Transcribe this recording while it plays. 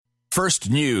First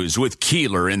News with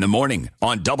Keeler in the morning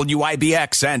on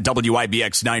WIBX and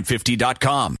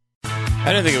WIBX950.com. I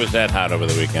didn't think it was that hot over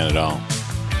the weekend at all.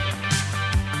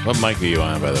 What mic are you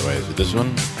on, by the way? Is it this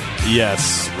one?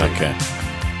 Yes. Okay.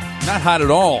 Not hot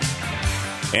at all.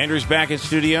 Andrew's back in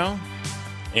studio.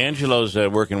 Angelo's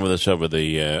working with us over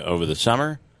the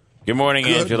summer. Good morning,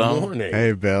 Angelo. Good morning.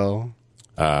 Hey, Bill.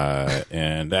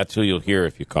 And that's who you'll hear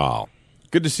if you call.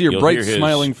 Good to see your You'll bright, hear his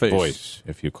smiling face. voice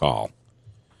if you call.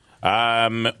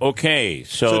 Okay,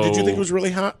 So did you think it was really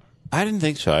hot? I didn't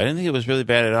think so. I didn't think it was really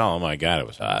bad at all. Oh, my God, it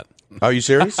was hot. Are you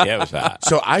serious? Yeah, it was hot.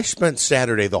 So I spent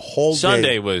Saturday the whole Saturday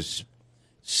day. was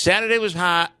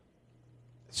hot.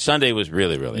 Sunday was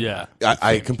really, really hot.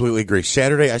 I completely agree.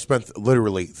 Saturday I spent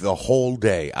literally the whole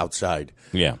day outside.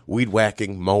 Yeah. Weed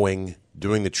whacking, mowing,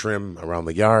 doing the trim around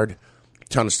the yard,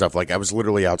 ton of stuff. Like I was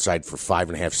literally outside for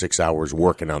 5.5, 6 hours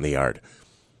working on the yard.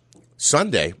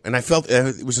 Sunday, and I felt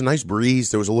it was a nice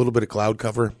breeze. There was a little bit of cloud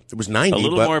cover. It was 90. A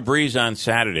little but more breeze on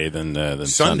Saturday than Sunday.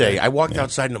 Sunday. I walked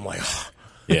outside and I'm like,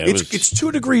 Yeah, it's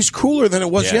 2 degrees cooler than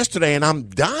it was Yeah. yesterday, and I'm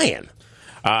dying.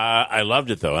 I loved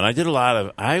it though, and I did a lot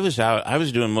of. I was out. I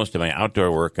was doing most of my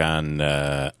outdoor work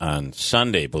on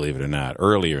Sunday, believe it or not,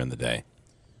 earlier in the day,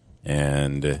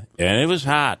 and it was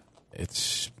hot.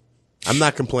 I'm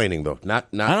not complaining though. Not.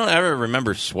 I don't ever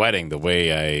remember sweating the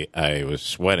way I was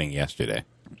sweating yesterday.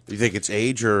 You think it's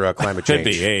age or climate Could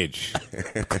change? be age.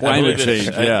 Climate change,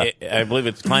 yeah. I believe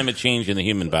it's climate change in the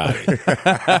human body.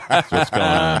 That's what's going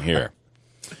on here.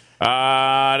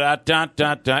 And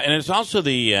it's also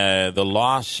the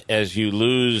loss as you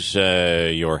lose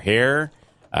your hair.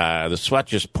 The sweat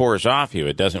just pours off you.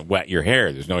 It doesn't wet your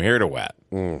hair. There's no hair to wet.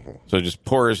 Mm-hmm. So it just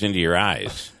pours into your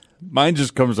eyes. Mine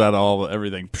just comes out of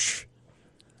everything. Psh,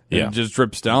 Yeah. It just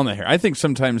drips down the hair. I think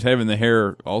sometimes having the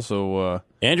hair also...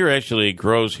 Andrew actually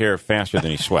grows hair faster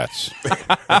than he sweats.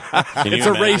 it's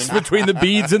a race between the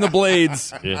beads and the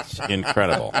blades. It's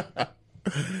incredible.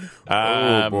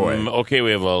 Oh, boy. Okay,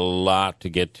 we have a lot to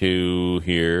get to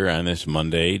here on this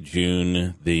Monday,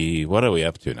 June the... What are we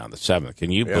up to now? The 7th.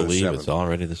 Can you Yeah, the believe 7th. it's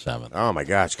already the 7th? Oh my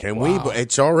gosh! Can we?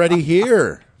 It's already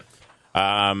here.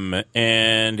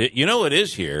 And you know what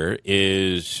is here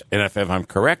is, and if I'm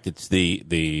correct, it's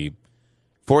the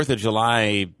 4th of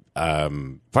July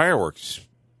fireworks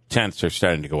tents are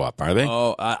starting to go up, are they?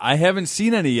 Oh, I haven't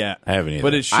seen any yet. I haven't either.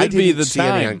 But it should I be didn't the see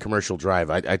any on time. Commercial Drive.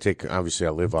 I take obviously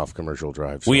I live off Commercial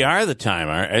Drive. So We are the time,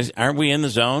 aren't we in the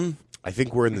zone? I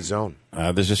think we're in the zone.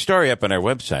 There's a story up on our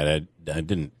website. I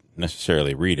didn't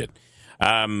necessarily read it.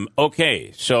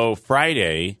 Okay, so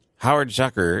Friday, Howard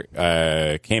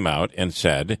Zucker came out and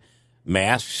said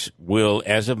masks will,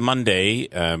 as of Monday,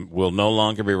 will no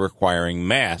longer be requiring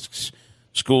masks.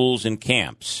 Schools and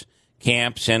camps.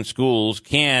 Camps and schools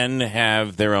can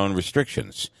have their own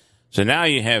restrictions. So now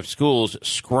you have schools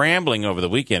scrambling over the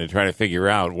weekend to try to figure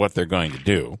out what they're going to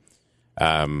do.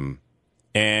 And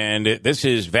this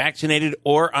is vaccinated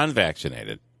or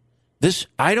unvaccinated. This,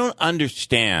 I don't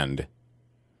understand.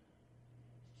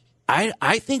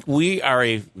 I think we are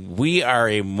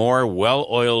a more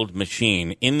well-oiled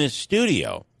machine in this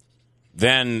studio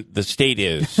than the state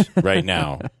is right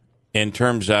now in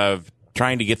terms of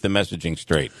trying to get the messaging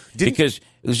straight. Because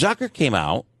Zucker came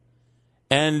out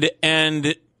and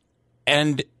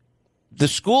the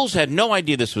schools had no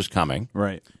idea this was coming.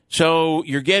 Right. So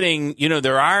you're getting,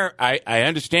 I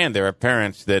understand there are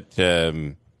parents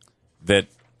that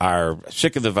are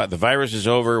sick of the virus is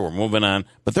over, we're moving on.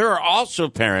 But there are also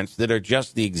parents that are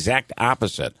just the exact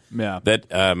opposite. Yeah. That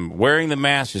wearing the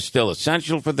mask is still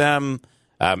essential for them.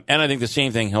 And I think the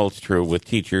same thing holds true with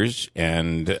teachers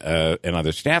and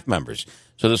other staff members.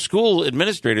 So the school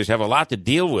administrators have a lot to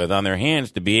deal with on their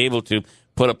hands to be able to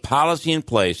put a policy in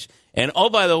place. And, oh,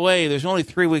 by the way, there's only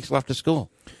 3 weeks left of school.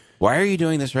 Why are you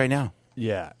doing this right now?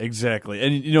 Yeah, exactly.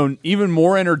 And, even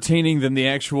more entertaining than the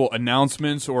actual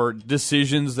announcements or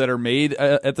decisions that are made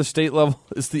at the state level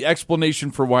is the explanation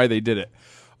for why they did it.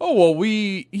 Oh, well,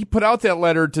 he put out that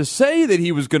letter to say that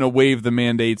he was going to waive the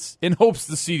mandates in hopes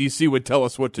the CDC would tell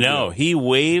us what to do. No, he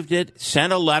waived it,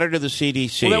 sent a letter to the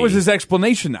CDC. Well, that was his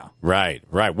explanation now. Right.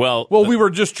 Well, we were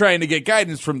just trying to get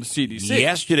guidance from the CDC.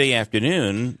 Yesterday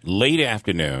afternoon, late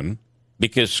afternoon,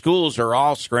 because schools are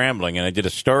all scrambling, and I did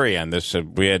a story on this.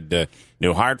 We had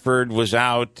New Hartford was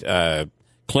out,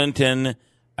 Clinton,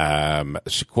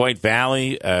 Sequoia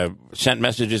Valley sent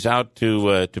messages out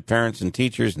to parents and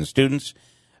teachers and students.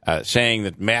 Saying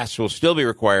that masks will still be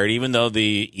required, even though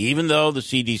the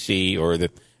CDC or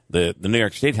the New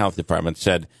York State Health Department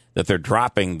said that they're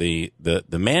dropping the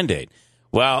mandate.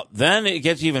 Well, then it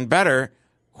gets even better.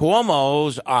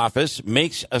 Cuomo's office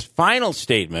makes a final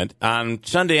statement on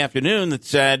Sunday afternoon that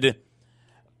said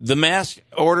The mask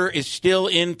order is still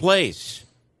in place.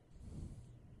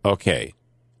 Okay.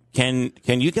 Can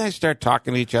you guys start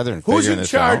talking to each other and Who's figuring in this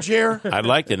charge out? here? I'd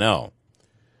like to know.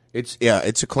 It's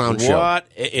a clown show. What?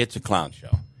 It's a clown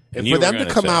show. And you for were them to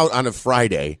gonna come say, out on a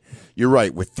Friday, you're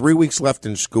right, with 3 weeks left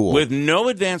in school. with no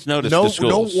advance notice no to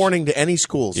schools. warning to any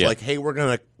schools. Yeah. Like, hey, we're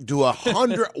going to do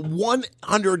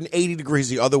 180 degrees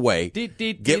the other way.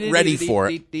 Get ready for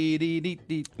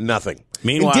it. Nothing.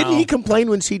 Meanwhile- and didn't he complain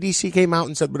when CDC came out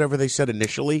and said whatever they said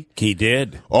initially? He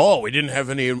did. Oh, we didn't have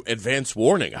any advance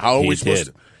warning. How are He we supposed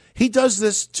did. to? He does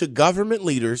this to government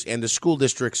leaders and to school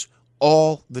districts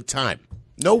all the time.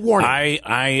 No warning.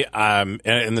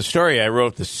 In the story I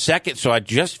wrote the second, so I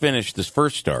just finished this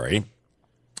first story.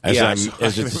 As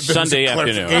it's Sunday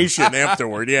afternoon. Clarification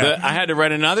afterward, yeah. I had to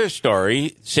write another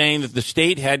story saying that the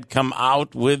state had come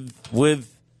out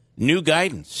with new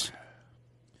guidance.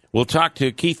 We'll talk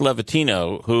to Keith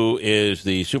Levatino, who is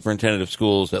the superintendent of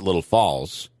schools at Little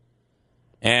Falls.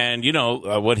 And,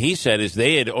 what he said is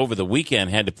they had, over the weekend,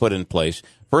 had to put in place,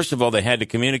 first of all, they had to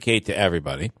communicate to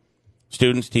everybody,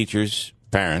 students, teachers,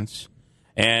 parents,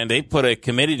 and they put a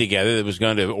committee together that was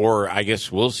going to, or I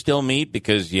guess will still meet,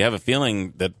 because you have a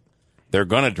feeling that they're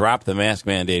going to drop the mask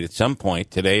mandate at some point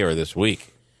today or this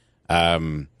week.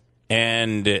 And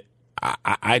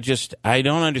I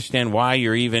don't understand why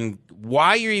you're even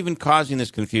causing this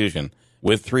confusion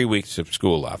with 3 weeks of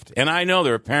school left. And I know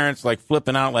there were parents like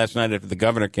flipping out last night after the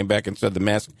governor came back and said the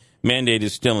mask mandate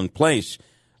is still in place,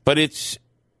 but it's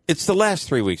the last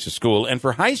 3 weeks of school, and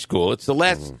for high school, it's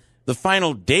the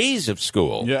final days of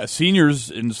school. Yeah, seniors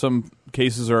in some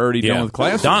cases are already done with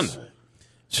classes. Done.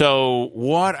 So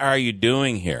what are you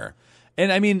doing here?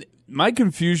 And I mean, my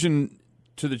confusion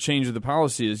to the change of the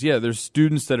policy is, there's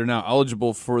students that are now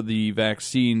eligible for the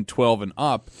vaccine 12 and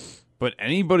up, but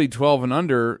anybody 12 and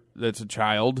under that's a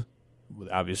child,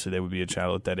 obviously they would be a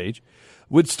child at that age,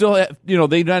 would still have,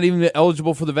 they're not even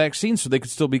eligible for the vaccine, so they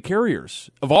could still be carriers.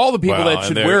 Of all the people that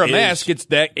should wear a mask, it's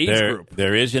that age group.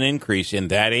 There is an increase in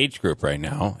that age group right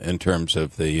now in terms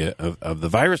of the of the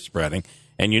virus spreading.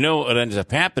 And what ends up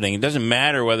happening, it doesn't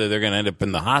matter whether they're going to end up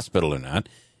in the hospital or not.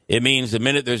 It means the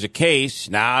minute there's a case,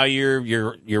 now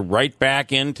you're right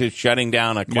back into shutting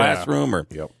down a classroom or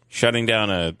shutting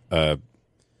down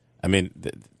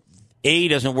A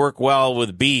doesn't work well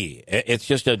with B. It's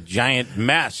just a giant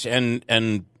mess, and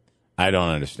I don't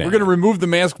understand. We're going to remove the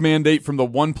mask mandate from the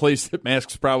one place that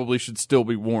masks probably should still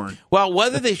be worn. Well,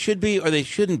 whether they should be or they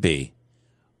shouldn't be,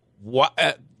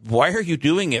 why are you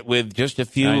doing it with just a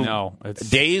few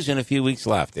days and a few weeks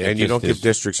left? And you don't give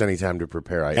districts any time to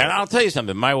prepare. And I'll tell you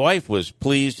something. My wife was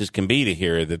pleased as can be to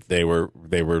hear that they were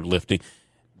lifting.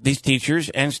 These teachers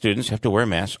and students have to wear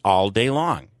masks all day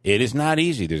long. It is not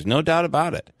easy. There's no doubt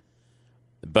about it.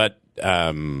 But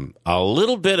a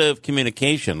little bit of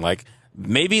communication, like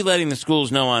maybe letting the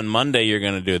schools know on Monday you're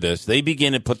going to do this. They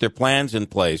begin to put their plans in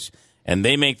place, and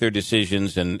they make their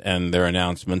decisions and their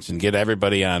announcements and get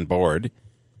everybody on board.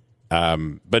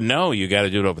 But no, you got to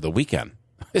do it over the weekend.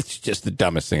 It's just the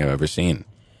dumbest thing I've ever seen.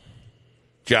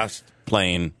 Just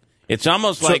plain. It's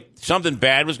almost like something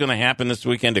bad was going to happen this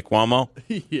weekend to Cuomo.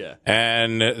 Yeah.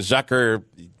 And Zucker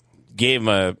gave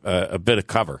him a bit of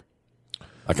cover.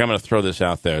 Like, I'm going to throw this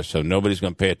out there so nobody's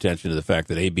going to pay attention to the fact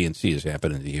that A, B, and C is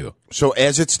happening to you. So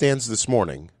as it stands this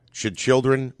morning, should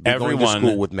children be going to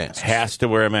school with masks? Has to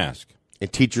wear a mask.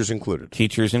 And teachers included?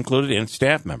 Teachers included and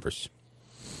staff members.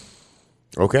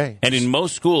 Okay. And in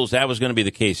most schools, that was going to be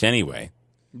the case anyway.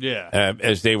 Yeah.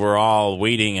 As they were all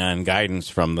waiting on guidance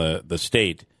from the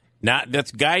state.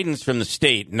 That's guidance from the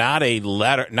state, not a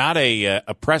letter, not a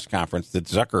press conference that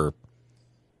Zucker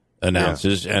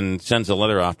announces and sends a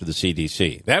letter off to the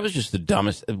CDC. That was just the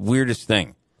dumbest, weirdest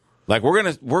thing. Like,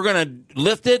 we're gonna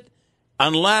lift it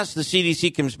unless the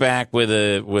CDC comes back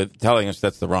with telling us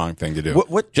that's the wrong thing to do.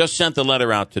 What just sent the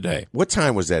letter out today? What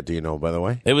time was that? Do you know? By the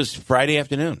way, it was Friday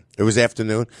afternoon. It was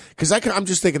afternoon. Because I'm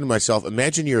just thinking to myself,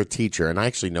 imagine you're a teacher, and I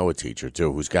actually know a teacher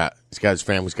too who's got his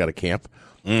family's got a camp.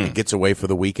 And gets away for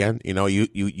the weekend.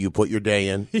 You put your day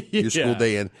in, your school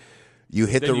day in. You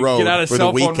hit the road for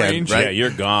the weekend, right? Yeah, you're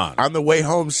gone. On the way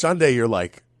home Sunday, you're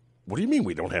like, what do you mean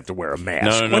we don't have to wear a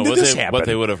mask? No. When did this happen? What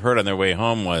they would have heard on their way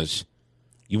home was,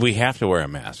 we have to wear a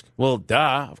mask. Well,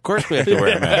 duh. Of course we have to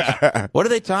wear a mask. What are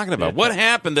they talking about? What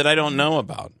happened that I don't know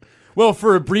about? Well,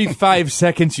 for a brief 5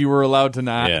 seconds, you were allowed to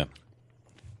not. Yeah.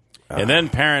 And then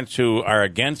parents who are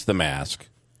against the mask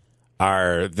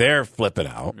they're flipping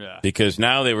out because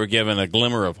now they were given a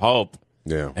glimmer of hope.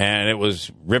 Yeah. And it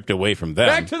was ripped away from them.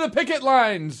 Back to the picket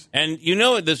lines. And you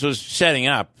know what this was setting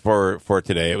up for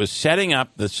today? It was setting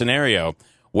up the scenario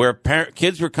where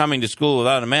kids were coming to school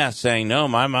without a mask saying, no,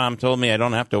 my mom told me I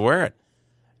don't have to wear it.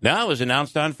 Now it was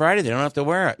announced on Friday they don't have to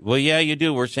wear it. Well, yeah, you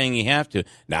do. We're saying you have to.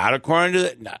 Not according to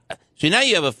the... So now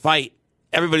you have a fight.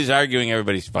 Everybody's arguing.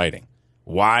 Everybody's fighting.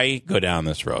 Why go down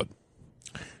this road?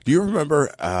 Do you remember,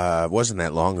 it wasn't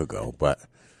that long ago, but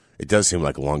it does seem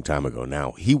like a long time ago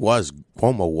now.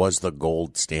 Cuomo was the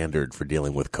gold standard for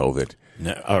dealing with COVID.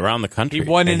 Around the country. He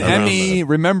won an Emmy.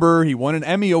 Remember, he won an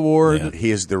Emmy award. Yeah. He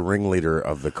is the ringleader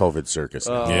of the COVID circus.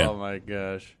 Oh, my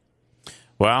gosh.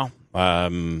 Well,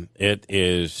 it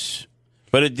is,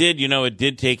 but it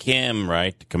did take him,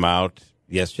 right, to come out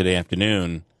yesterday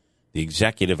afternoon. The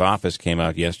executive office came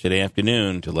out yesterday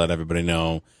afternoon to let everybody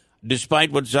know,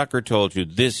 despite what Zucker told you,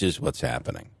 this is what's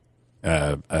happening.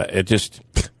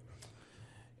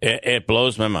 It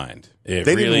blows my mind. They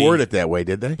didn't word it that way,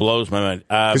 did they? Blows my mind.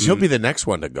 Because he'll be the next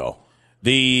one to go.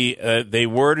 They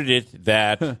worded it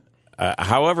that,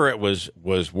 however it was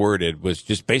worded, was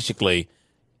just basically,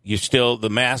 the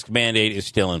mask mandate is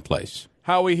still in place.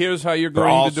 Howie, here's how you're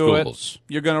going to do schools.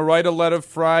 it. You're going to write a letter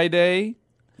Friday.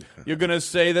 You're going to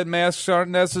say that masks aren't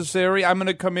necessary. I'm going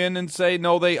to come in and say,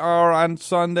 no, they are on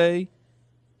Sunday.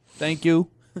 Thank you.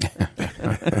 Then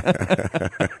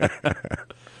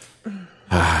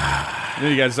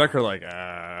you got Zucker like,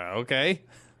 okay.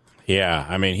 Yeah,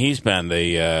 I mean, he's been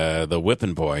the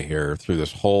whipping boy here through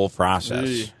this whole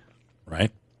process,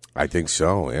 right? I think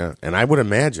so, yeah. And I would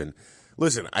imagine,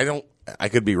 listen, I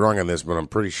could be wrong on this, but I'm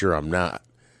pretty sure I'm not.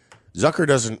 Zucker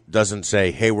doesn't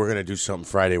say, hey, we're going to do something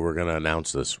Friday, we're going to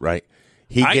announce this, right?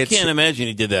 I can't imagine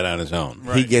he did that on his own.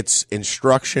 Right. He gets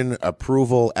instruction,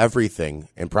 approval, everything,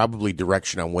 and probably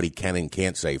direction on what he can and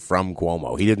can't say from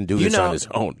Cuomo. He didn't do this on his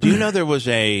own. Do you know the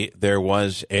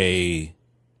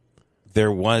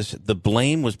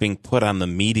blame was being put on the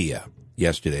media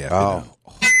yesterday afternoon.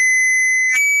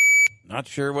 Not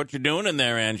sure what you're doing in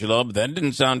there, Angelo, but that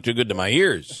didn't sound too good to my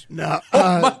ears. No,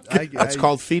 that's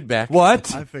called feedback.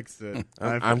 What? I fixed it.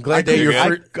 I'm glad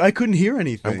that I couldn't hear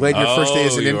anything. I'm glad your first day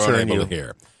as an you were intern. unable to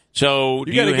hear. So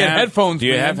you got to get headphones. Do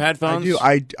you man. have headphones?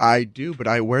 I do,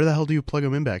 but where the hell do you plug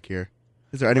them in back here?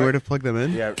 Is there anywhere to plug them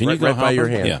in? Yeah, Can you go right by your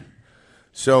hand? Yeah.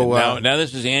 So now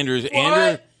this is Andrew's.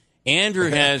 Andrew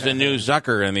has a new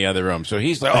Zucker in the other room, so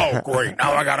he's like, "Oh, great!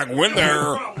 Now I gotta go in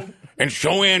there and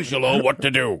show Angelo what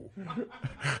to do."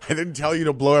 I didn't tell you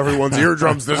to blow everyone's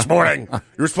eardrums this morning. You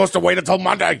were supposed to wait until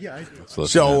Monday. Yeah, I did. Let's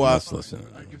listen. Let's listen.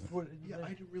 I didn't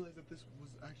realize that this was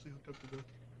actually hooked up to the.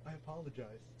 I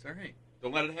apologize. It's all right.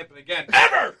 Don't let it happen again.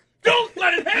 Ever! Don't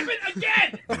let it happen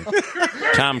again!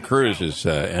 Tom Cruise has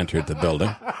entered the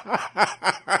building.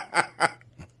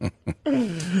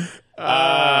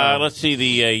 Let's see.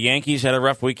 The Yankees had a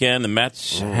rough weekend. The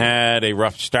Mets had a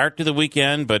rough start to the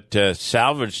weekend, but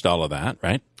salvaged all of that,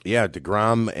 right? Yeah,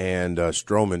 DeGrom and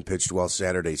Stroman pitched well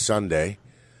Saturday, Sunday,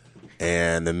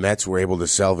 and the Mets were able to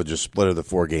salvage a split of the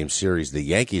 4-game series. The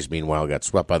Yankees, meanwhile, got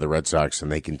swept by the Red Sox,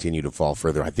 and they continue to fall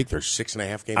further. I think they're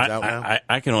 6.5 games out now.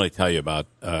 I can only tell you about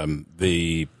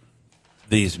these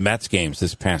Mets games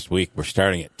this past week. We're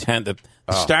starting at 10. The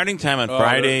starting time on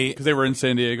Friday, because they were in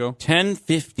San Diego.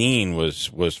 10:15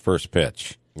 was first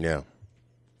pitch. Yeah.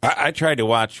 I tried to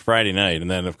watch Friday night,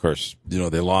 and then, of course, they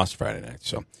lost Friday night,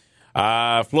 so...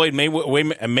 Floyd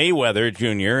Mayweather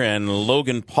Jr. and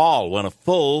Logan Paul won a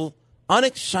full,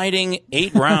 unexciting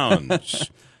 8 rounds. Did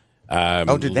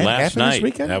that last happen night? this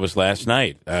weekend? That was last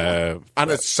night. On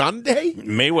a Sunday?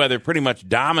 Mayweather pretty much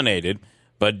dominated,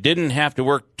 but didn't have to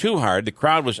work too hard. The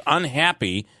crowd was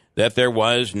unhappy that there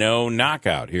was no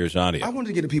knockout. Here's audio. I wanted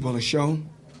to get the people on the show,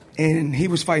 and he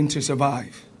was fighting to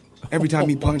survive. Every time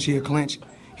he punched, he'd clinch.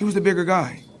 He was the bigger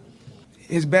guy.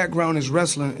 His background is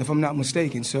wrestling, if I'm not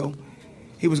mistaken, so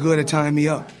he was good at tying me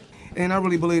up. And I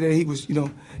really believe that he was,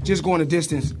 just going a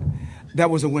distance, that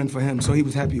was a win for him, so he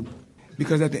was happy.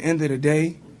 Because at the end of the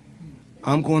day,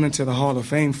 I'm going into the Hall of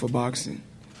Fame for boxing.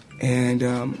 And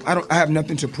I have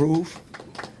nothing to prove.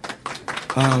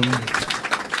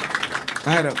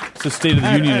 It's the State of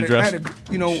the Union address.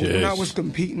 When I was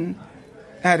competing,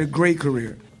 I had a great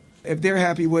career. If they're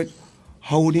happy with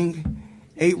holding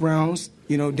 8 rounds,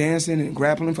 dancing and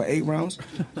grappling for 8 rounds,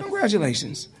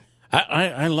 congratulations.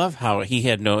 I love how he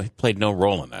played no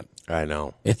role in that. I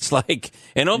know. It's like,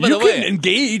 and by You the way, can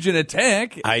engage and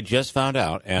attack. I just found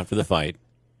out after the fight,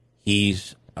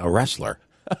 he's a wrestler.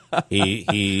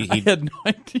 He I had no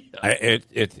idea.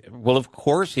 Well, of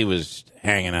course he was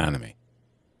hanging on to me.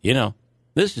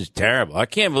 This is terrible. I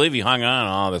can't believe he hung on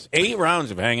all this. 8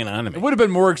 rounds of hanging on to me. It would have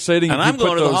been more exciting And if I'm you put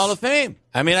going to those, the Hall of Fame.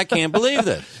 I mean, I can't believe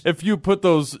this. If you put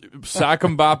those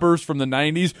sock'em boppers from the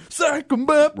 90s, sock'em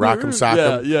boppers. Rock'em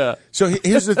sock'em. Yeah. So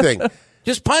here's the thing.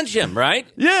 Just punch him, right?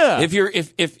 Yeah. If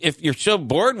you're so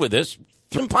bored with this,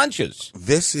 some punches.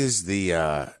 This is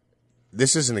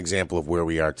this is an example of where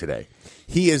we are today.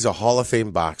 He is a Hall of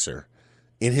Fame boxer.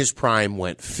 In his prime,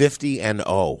 went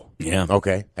 50-0. Yeah.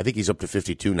 Okay. I think he's up to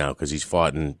 52 now because he's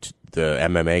fought in the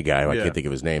MMA guy. I can't think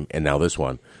of his name. And now this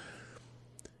one.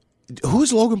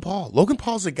 Who's Logan Paul? Logan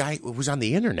Paul's a guy who was on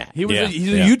the internet. He's a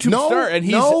Yeah. YouTube star, and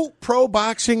he's no pro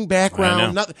boxing I background.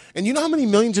 know. Nothing. And you know how many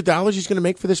millions of dollars he's going to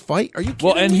make for this fight? Are you kidding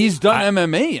well, and me? he's done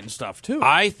MMA and stuff too.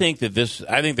 I think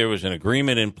there was an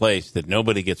agreement in place that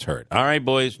nobody gets hurt. All right,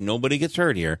 boys, nobody gets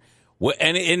hurt here.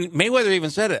 And Mayweather even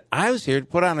said it. I was here to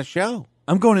put on a show.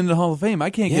 I'm going into the Hall of Fame.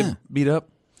 I can't Yeah. get beat up.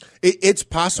 It's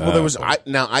possible there was.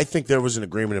 I think there was an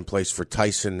agreement in place for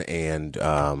Tyson and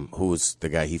who was the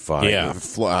guy he fought? Yeah.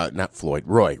 Not Floyd.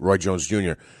 Roy Jones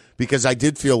Jr. Because I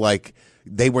did feel like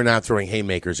they were not throwing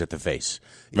haymakers at the face,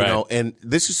 you Right. know. And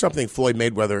this is something Floyd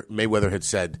Mayweather had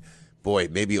said, boy,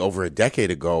 maybe over a decade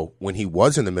ago when he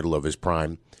was in the middle of his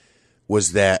prime,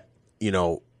 was that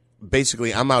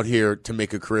basically I'm out here to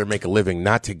make a career, make a living,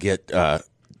 not to get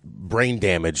brain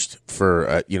damaged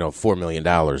for $4 million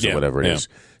or whatever it is.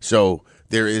 So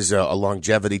there is a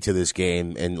longevity to this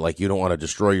game, and you don't want to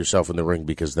destroy yourself in the ring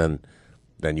because then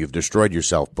you've destroyed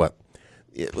yourself. But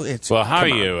it's Well, how are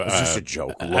come on. you? It's just a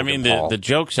joke. I mean, Logan Paul. the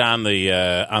joke's on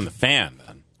the fan.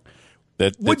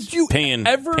 Then. Would you paying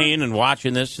and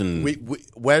watching this and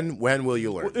when will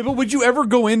you learn? But would you ever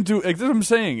go into? That's what I'm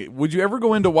saying. Would you ever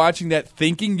go into watching that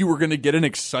thinking you were going to get an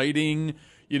exciting,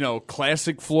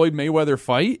 classic Floyd Mayweather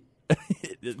fight?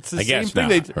 It's the I same guess thing.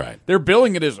 not, right. They're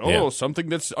billing it as Yeah. something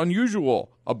that's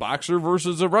unusual, a boxer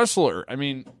versus a wrestler. I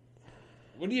mean,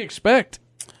 what do you expect?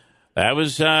 that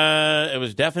was it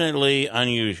was definitely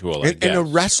unusual. I And a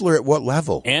guess. wrestler at what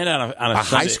level? and on a A high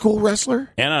Sunday, school wrestler?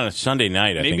 and on a Sunday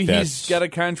night. I Maybe think that's he's got a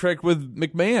contract with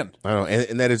McMahon. I don't know,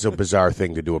 and that is a bizarre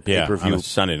thing to do a on pay-per-view a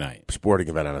Sunday night. sporting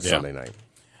event on a Sunday night.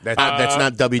 That's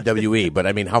not WWE, but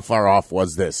I mean, how far off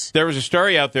was this? There was a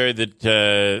story out there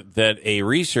that a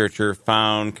researcher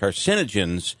found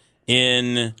carcinogens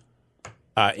in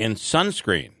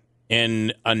sunscreen,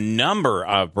 in a number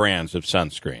of brands of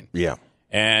sunscreen. Yeah.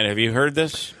 And have you heard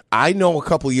this? I know a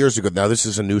couple of years ago, now this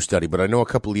is a new study, but I know a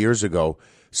couple of years ago,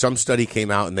 some study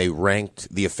came out and they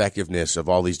ranked the effectiveness of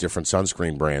all these different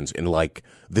sunscreen brands in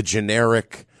the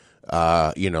generic,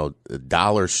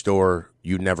 dollar store.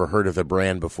 You never heard of the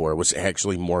brand before. It was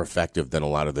actually more effective than a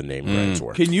lot of the name brands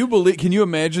were. Can you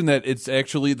imagine that it's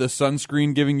actually the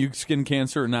sunscreen giving you skin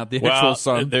cancer, and not the actual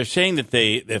sun? They're saying that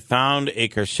they found a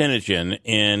carcinogen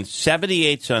in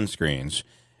 78 sunscreens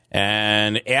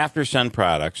and after sun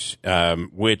products,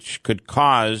 which could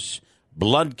cause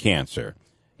blood cancer.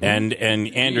 And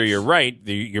Andrew, you're right.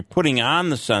 You're putting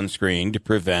on the sunscreen to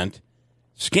prevent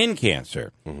skin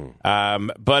cancer.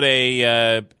 But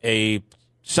a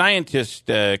scientist,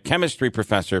 chemistry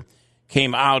professor,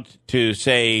 came out to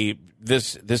say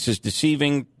this is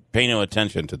deceiving. Pay no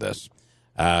attention to this.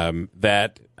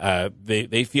 That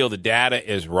they feel the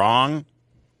data is wrong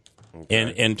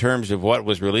in terms of what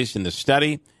was released in the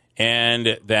study,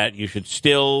 and that you should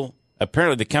still.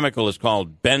 Apparently, the chemical is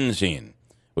called benzene,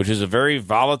 which is a very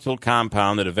volatile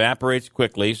compound that evaporates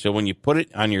quickly. So when you put it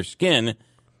on your skin,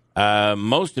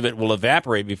 most of it will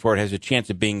evaporate before it has a chance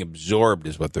of being absorbed,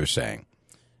 is what they're saying.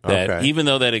 That even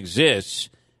though that exists,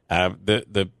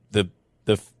 the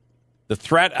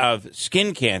threat of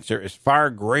skin cancer is far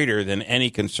greater than any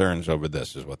concerns over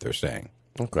this, is what they're saying.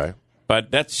 Okay. But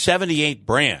that's 78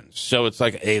 brands, so it's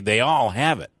like they all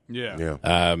have it.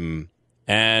 yeah.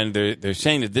 And they're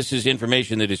saying that this is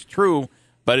information that is true,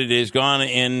 but it has gone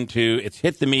it's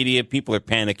hit the media. People are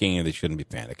panicking, and they shouldn't be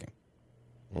panicking.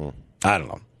 I don't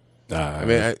know.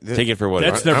 Take it for what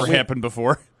That's it is. never aren't we- happened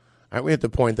before. Aren't we at the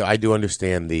point that I do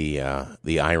understand the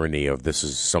irony of this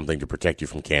is something to protect you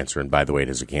from cancer, and by the way, it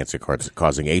has a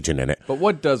cancer-causing agent in it. But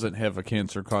what doesn't have a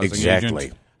cancer-causing Exactly.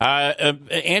 agent?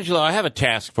 Angelo, I have a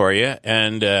task for you,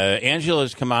 and Angelo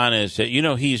has come on as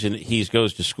he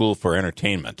goes to school for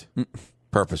entertainment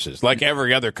purposes, like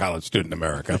every other college student in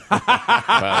America.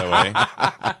 By the way,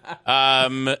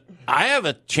 I have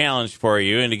a challenge for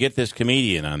you, and to get this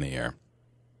comedian on the air.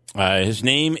 His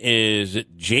name is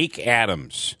Jake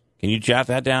Adams. Can you jot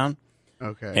that down?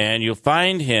 Okay. And you'll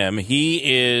find him.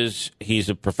 He's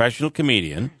a professional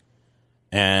comedian,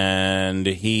 and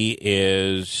he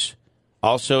is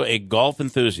also a golf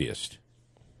enthusiast.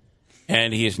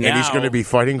 And he is now. And he's going to be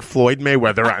fighting Floyd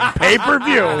Mayweather on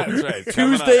pay-per-view. That's right.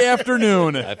 Tuesday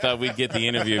afternoon. I thought we'd get the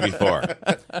interview before.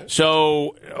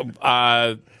 So,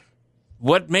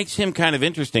 what makes him kind of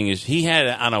interesting is he had,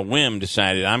 on a whim,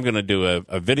 decided I'm going to do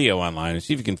a video online and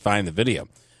see if you can find the video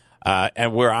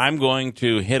and where I'm going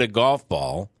to hit a golf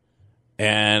ball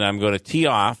and I'm going to tee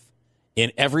off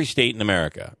in every state in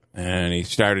America. And he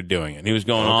started doing it. He was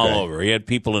going all over. He had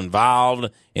people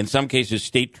involved. In some cases,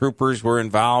 state troopers were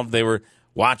involved. They were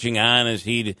watching on as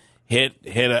he'd hit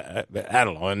a, I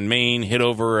don't know, in Maine, hit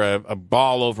over a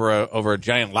ball over a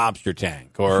giant lobster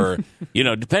tank, or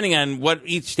depending on what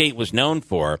each state was known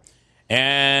for.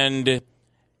 And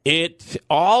it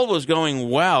all was going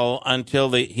well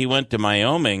until he went to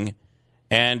Wyoming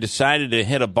and decided to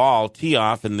hit a ball tee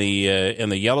off in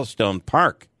the Yellowstone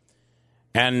Park.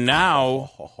 And now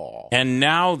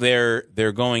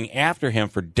they're going after him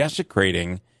for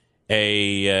desecrating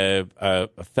a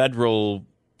federal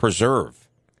preserve.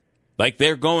 Like,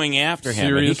 they're going after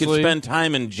him. And he could spend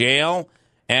time in jail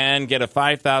and get a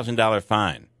 $5,000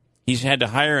 fine. He's had to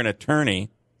hire an attorney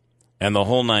and the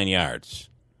whole 9 yards.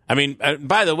 I mean,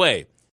 by the way,